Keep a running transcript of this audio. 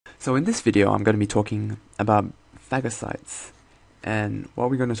So in this video I'm going to be talking about phagocytes, and what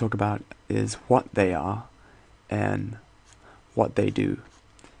we're going to talk about is what they are and what they do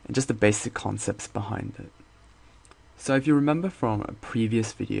and just the basic concepts behind it. So if you remember from a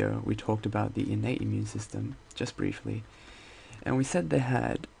previous video, we talked about the innate immune system just briefly, and we said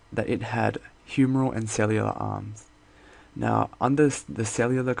that it had humoral and cellular arms. Now, under the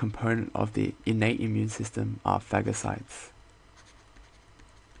cellular component of the innate immune system are phagocytes.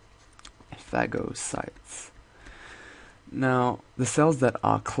 Now, the cells that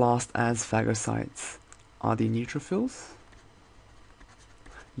are classed as phagocytes are the neutrophils,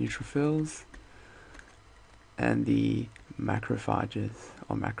 and the macrophages,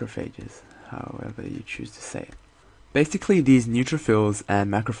 or macrophages, however you choose to say it. Basically, these neutrophils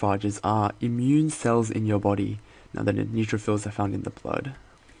and macrophages are immune cells in your body. Now, the neutrophils are found in the blood,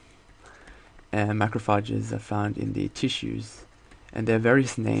 and macrophages are found in the tissues. And there are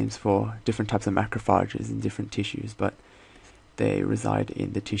various names for different types of macrophages in different tissues, but they reside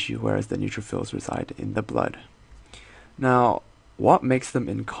in the tissue, whereas the neutrophils reside in the blood. Now, what makes them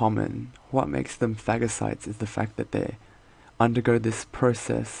in common, what makes them phagocytes, is the fact that they undergo this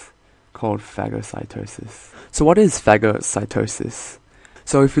process called phagocytosis. So what is phagocytosis?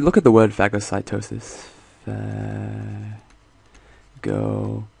 So if we look at the word phagocytosis,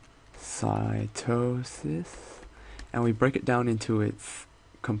 and we break it down into its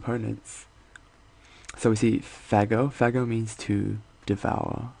components. So we see phago means to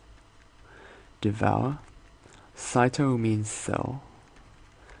devour. Cyto means cell.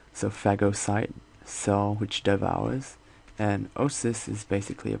 So phagocyte, cell which devours, and osis is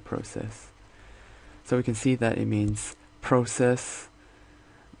basically a process. So we can see that it means process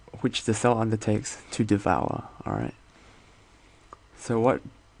which the cell undertakes to devour, alright? So what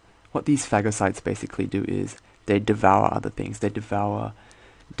these phagocytes basically do is they devour other things. They devour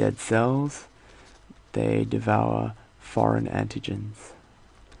dead cells, they devour foreign antigens,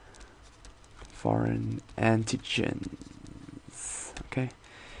 okay?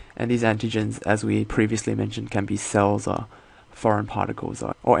 And these antigens, as we previously mentioned, can be cells or foreign particles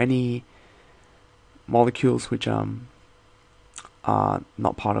or any molecules which are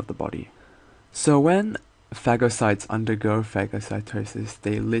not part of the body. So when phagocytes undergo phagocytosis,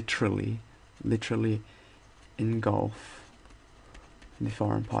 they literally engulf the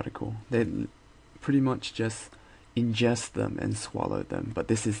foreign particle. They pretty much just ingest them and swallow them, but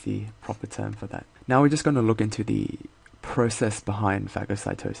this is the proper term for that. Now we're just going to look into the process behind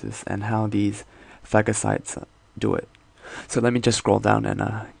phagocytosis and how these phagocytes do it. So let me just scroll down and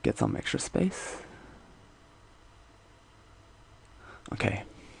get some extra space. Okay.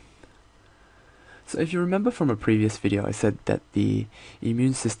 So if you remember from a previous video, I said that the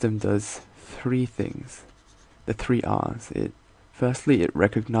immune system does three things. The three R's. Firstly, it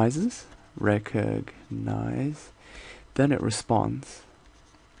recognizes, then it responds,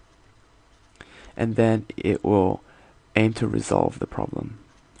 and then it will aim to resolve the problem.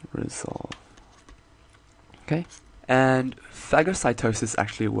 Okay? And phagocytosis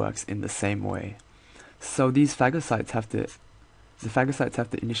actually works in the same way. So these phagocytes have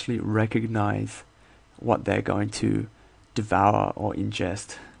to initially recognize what they're going to devour or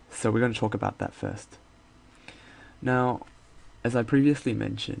ingest. So we're going to talk about that first. Now, as I previously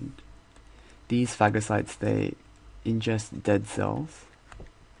mentioned, these phagocytes, they ingest dead cells,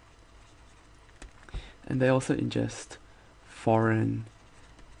 and they also ingest foreign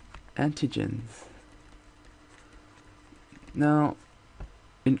antigens. Now,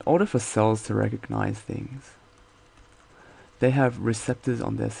 in order for cells to recognize things, they have receptors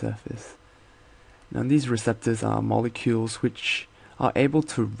on their surface. Now, these receptors are molecules which are able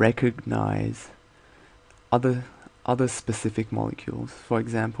to recognize other specific molecules. For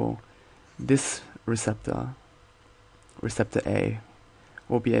example, this receptor A,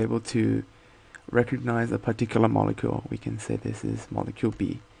 will be able to recognize a particular molecule. We can say this is molecule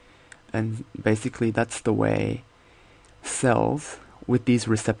B. And basically that's the way cells with these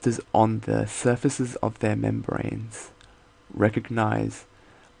receptors on the surfaces of their membranes recognize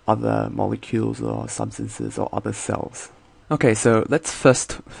other molecules or substances or other cells. Okay, so let's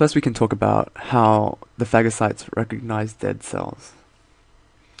first we can talk about how the phagocytes recognize dead cells.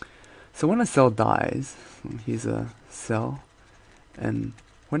 So when a cell dies, here's a cell, and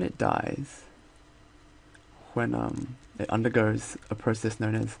when it dies, when it undergoes a process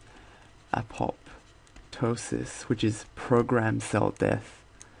known as apoptosis, which is programmed cell death,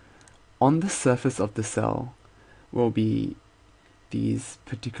 on the surface of the cell will be these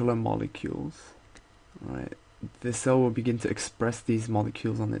particular molecules, right? The cell will begin to express these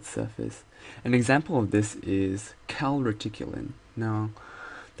molecules on its surface. An example of this is calreticulin. Now,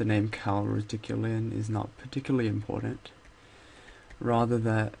 the name calreticulin is not particularly important. Rather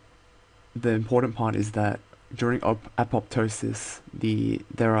that the important part is that during apoptosis,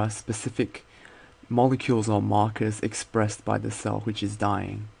 there are specific molecules or markers expressed by the cell which is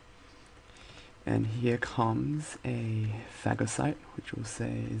dying. And here comes a phagocyte, which we'll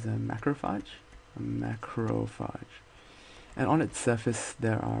say is a macrophage. And on its surface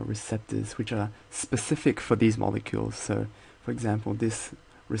there are receptors which are specific for these molecules. So, for example, this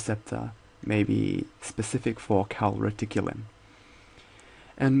receptor may be specific for calreticulin.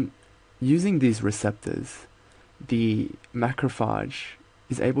 And using these receptors, the macrophage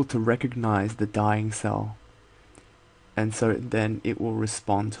is able to recognize the dying cell, and so then it will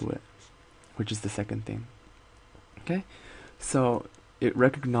respond to it, which is the second thing. Okay, so it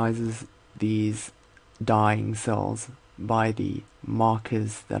recognizes these dying cells by the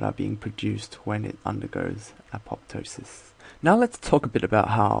markers that are being produced when it undergoes apoptosis. Now let's talk a bit about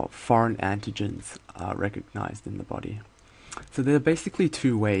how foreign antigens are recognized in the body. So there are basically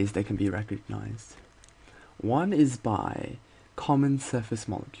two ways they can be recognized. One is by common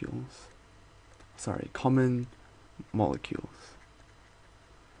molecules.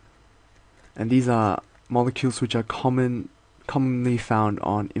 And these are molecules which are commonly found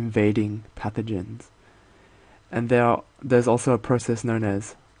on invading pathogens. And there's also a process known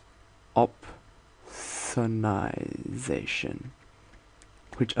as opsonization,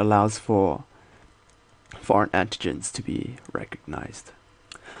 which allows for foreign antigens to be recognized.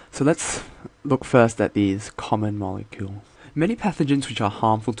 So let's look first at these common molecules. Many pathogens which are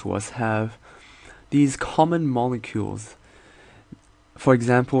harmful to us have these common molecules. For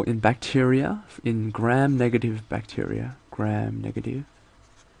example, in bacteria, in gram-negative bacteria,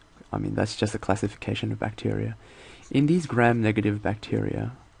 that's just a classification of bacteria. In these gram-negative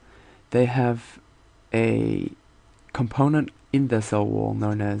bacteria, they have a component in their cell wall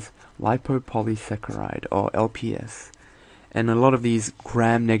known as lipopolysaccharide, or LPS. And a lot of these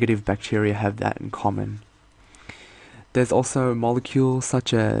gram-negative bacteria have that in common. There's also molecules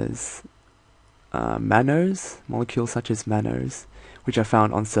such as mannose, which are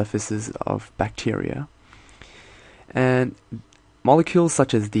found on surfaces of bacteria. And molecules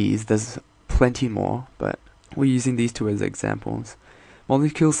such as these, there's plenty more, but we're using these two as examples.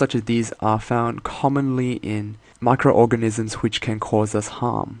 Molecules such as these are found commonly in microorganisms which can cause us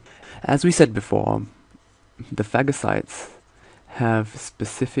harm. As we said before, the phagocytes have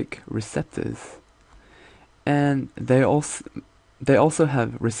specific receptors, and they also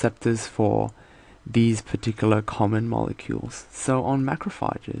have receptors for these particular common molecules. So on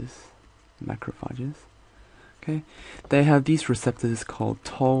macrophages, okay, they have these receptors called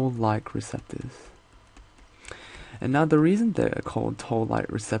toll-like receptors. And now the reason they're called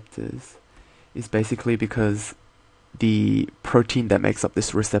toll-like receptors is basically because the protein that makes up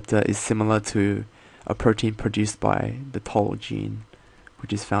this receptor is similar to a protein produced by the toll gene,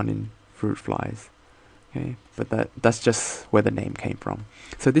 which is found in fruit flies. Okay, but that's just where the name came from.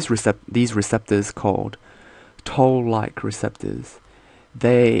 So these receptors called toll-like receptors,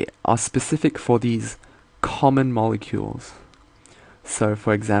 they are specific for these common molecules. So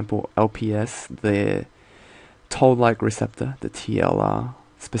for example, LPS, the toll-like receptor, the TLR,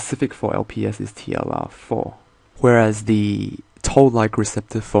 specific for LPS is TLR4, whereas the toll-like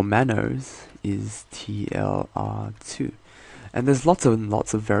receptor for mannose is TLR2. And there's lots and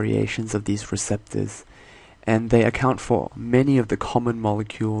lots of variations of these receptors, and they account for many of the common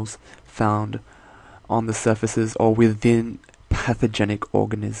molecules found on the surfaces or within pathogenic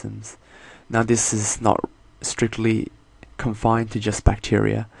organisms. Now this is not strictly confined to just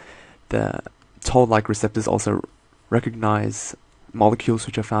bacteria. The toll-like receptors also recognize molecules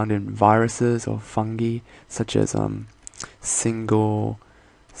which are found in viruses or fungi, such as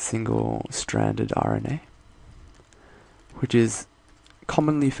single-stranded RNA, which is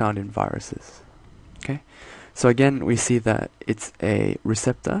commonly found in viruses. Okay, so again we see that it's a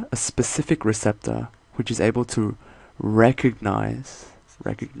receptor, a specific receptor, which is able to recognize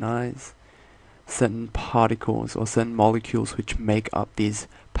certain particles or certain molecules which make up these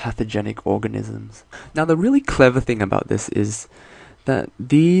pathogenic organisms. Now the really clever thing about this is that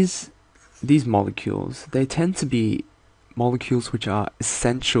these molecules, they tend to be molecules which are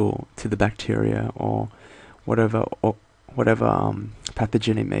essential to the bacteria or whatever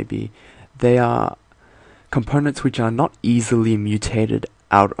pathogen it may be. They are components which are not easily mutated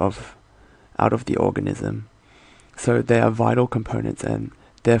out of the organism. So they are vital components, and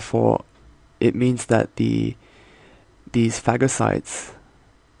therefore it means that these phagocytes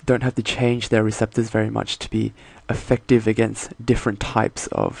don't have to change their receptors very much to be effective against different types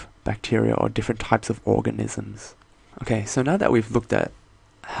of bacteria or different types of organisms. Okay, so now that we've looked at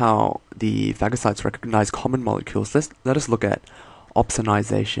how the phagocytes recognize common molecules, let us look at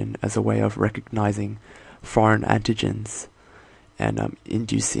opsonization as a way of recognizing foreign antigens and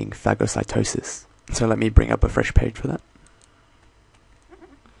inducing phagocytosis. So let me bring up a fresh page for that.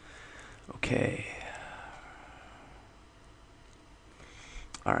 Okay.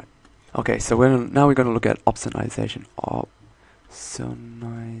 Alright. Okay, so now we're going to look at opsonization.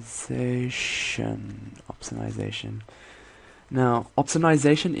 Opsonization. Now,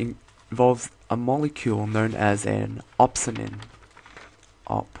 opsonization involves a molecule known as an opsonin.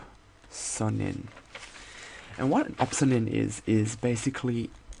 Opsonin. And what an opsonin is basically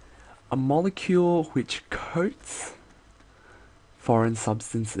a molecule which coats foreign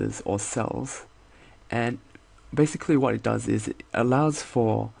substances or cells, and basically what it does is it allows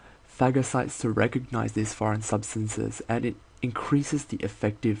for phagocytes to recognize these foreign substances, and it increases the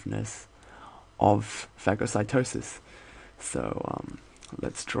effectiveness of phagocytosis. So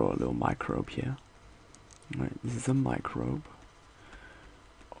let's draw a little microbe here. Right, this is a microbe,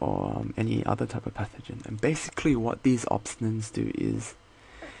 or any other type of pathogen. And basically what these opsonins do is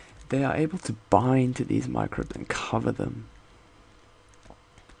they are able to bind to these microbes and cover them.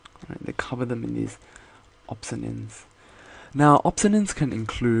 Right, they cover them in these opsonins. Now, opsonins can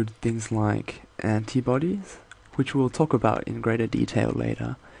include things like antibodies, which we'll talk about in greater detail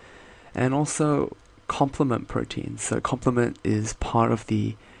later, and also complement proteins. So complement is part of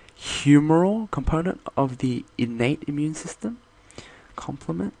the humoral component of the innate immune system.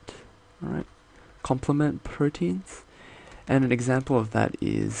 Complement proteins. And an example of that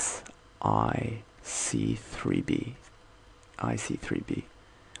is IC3B.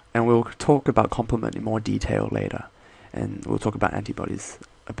 And we'll talk about complement in more detail later. And we'll talk about antibodies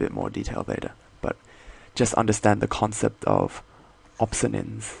a bit more detail later. But just understand the concept of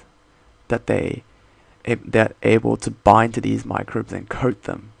opsonins, that they're able to bind to these microbes and coat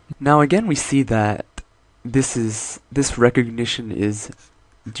them. Now again, we see that this recognition is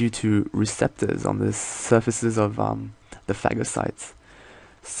due to receptors on the surfaces of the phagocytes.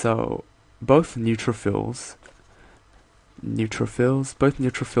 So both neutrophils and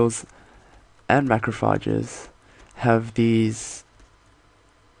macrophages have these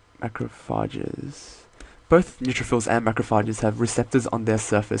both neutrophils and macrophages have receptors on their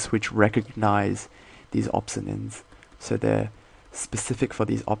surface which recognize these opsonins. So they're specific for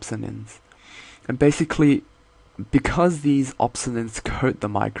these opsonins. And basically, because these opsonins coat the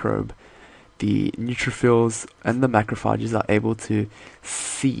microbe, the neutrophils and the macrophages are able to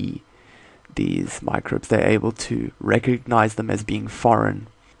see these microbes. They're able to recognize them as being foreign.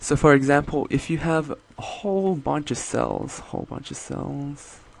 So for example, if you have a whole bunch of cells,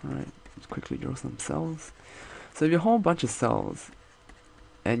 right, let's quickly draw some cells. So if you have a whole bunch of cells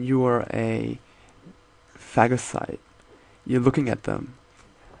and you are a phagocyte, you're looking at them.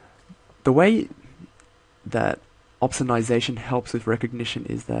 The way that opsonization helps with recognition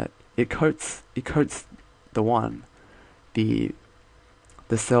is that it coats the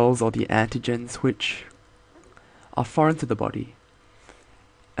cells or the antigens which are foreign to the body.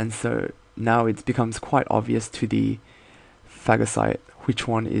 And so now it becomes quite obvious to the phagocyte which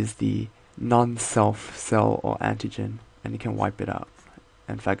one is the non-self cell or antigen, and you can wipe it out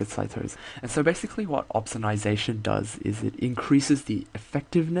and phagocytose. And so basically what opsonization does is it increases the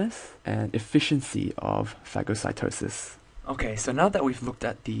effectiveness and efficiency of phagocytosis. Okay, so now that we've looked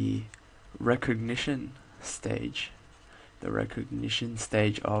at the recognition stage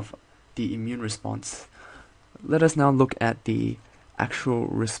of the immune response, let us now look at the actual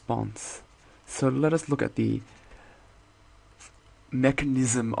response. So let us look at the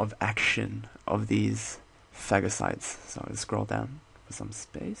mechanism of action of these phagocytes. So let's scroll down for some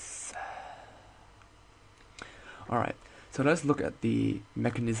space. Alright, so let's look at the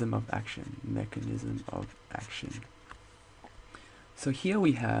mechanism of action. So here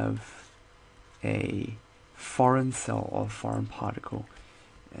we have a foreign cell or foreign particle,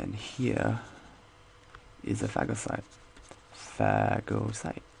 and here is a phagocyte.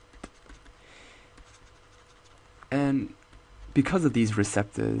 And because of these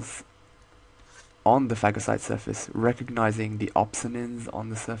receptors on the phagocyte surface, recognizing the opsonins on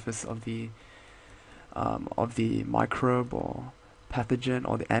the surface of the microbe or pathogen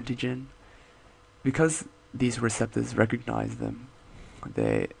or the antigen, because these receptors recognize them,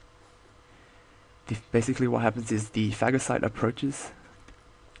 basically what happens is the phagocyte approaches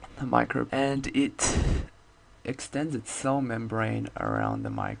the microbe and it extends its cell membrane around the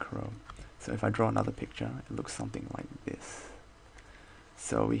microbe. So if I draw another picture, it looks something like this.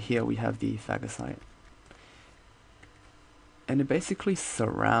 So here we have the phagocyte, and it basically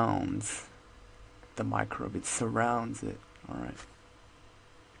surrounds the microbe. It surrounds it. Alright.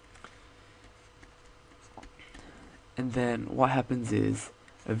 And then what happens is,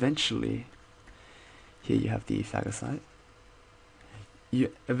 eventually, here you have the phagocyte.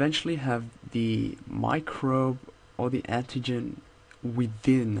 You eventually have the microbe or the antigen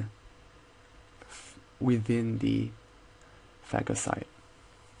within the phagocyte.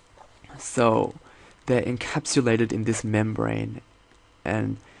 So they're encapsulated in this membrane,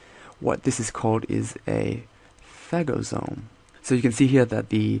 and what this is called is a phagosome. So you can see here that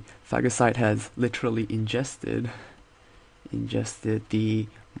the phagocyte has literally ingested the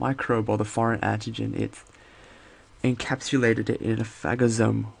microbe or the foreign antigen. It's encapsulated it in a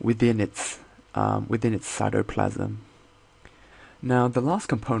phagosome within its cytoplasm. Now, the last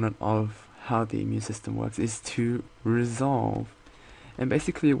component of how the immune system works is to resolve. And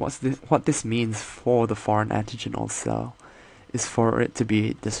basically what this means for the foreign antigen or cell is for it to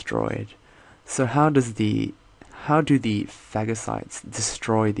be destroyed. So how do the phagocytes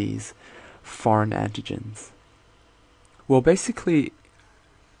destroy these foreign antigens? Well, basically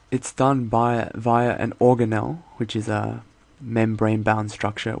it's done via an organelle, which is a membrane-bound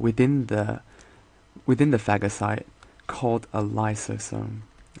structure within the phagocyte called a lysosome.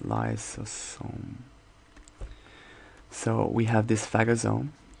 So we have this phagosome,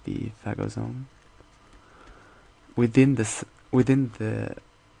 the phagosome, within the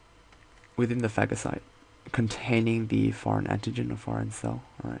phagocyte, containing the foreign antigen or foreign cell,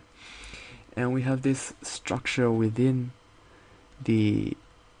 right? And we have this structure within the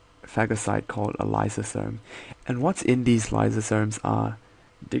phagocyte called a lysosome. And what's in these lysosomes are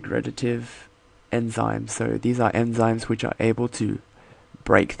degradative enzymes. So these are enzymes which are able to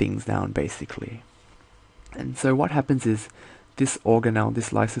break things down, basically. And so what happens is this organelle,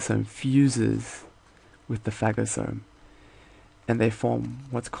 this lysosome, fuses with the phagosome, and they form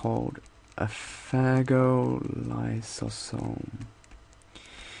what's called a phagolysosome.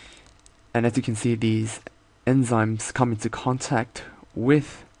 And as you can see, these enzymes come into contact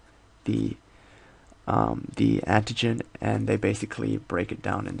with the antigen, and they basically break it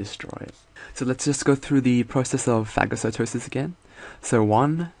down and destroy it. So let's just go through the process of phagocytosis again. So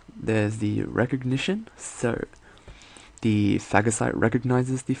one, there's the recognition. So the phagocyte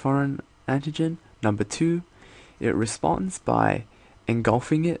recognizes the foreign antigen. Number two, it responds by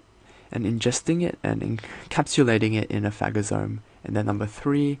engulfing it and ingesting it and encapsulating it in a phagosome. And then number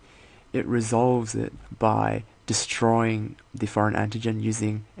three, it resolves it by destroying the foreign antigen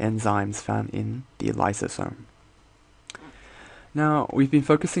using enzymes found in the lysosome. Now, we've been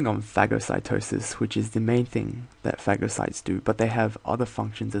focusing on phagocytosis, which is the main thing that phagocytes do, but they have other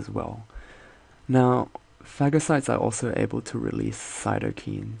functions as well. Now, phagocytes are also able to release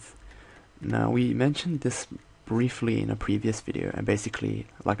cytokines. Now, we mentioned this briefly in a previous video, and basically,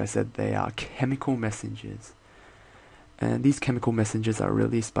 like I said, they are chemical messengers. And these chemical messengers are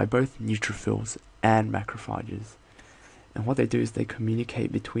released by both neutrophils and macrophages. And what they do is they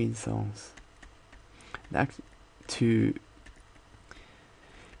communicate between cells to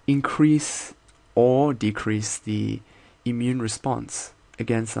increase or decrease the immune response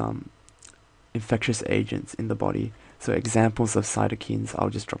against infectious agents in the body. So examples of cytokines, I'll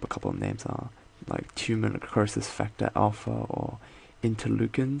just drop a couple of names, are like tumor necrosis factor alpha or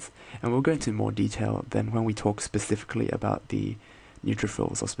interleukins, and we'll go into more detail then when we talk specifically about the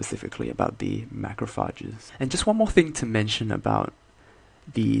neutrophils or specifically about the macrophages. And just one more thing to mention about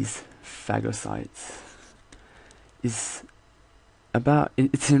these phagocytes is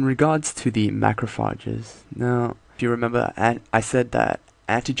it's in regards to the macrophages. Now, if you remember, I said that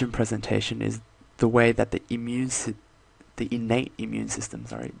antigen presentation is the way that the innate immune system,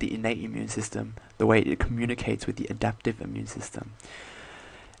 the way it communicates with the adaptive immune system.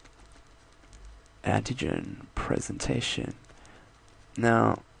 Antigen presentation.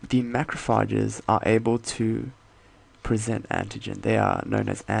 Now, the macrophages are able to present antigen. They are known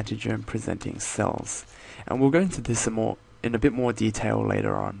as antigen presenting cells. And we'll go into this in a bit more detail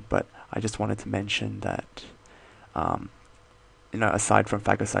later on, but I just wanted to mention that aside from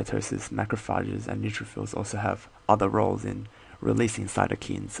phagocytosis, macrophages and neutrophils also have other roles in releasing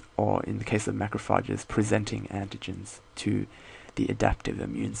cytokines, or in the case of macrophages, presenting antigens to the adaptive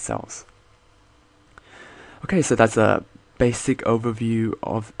immune cells. Okay, so that's a basic overview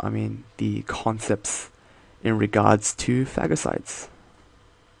of, the concepts in regards to phagocytes.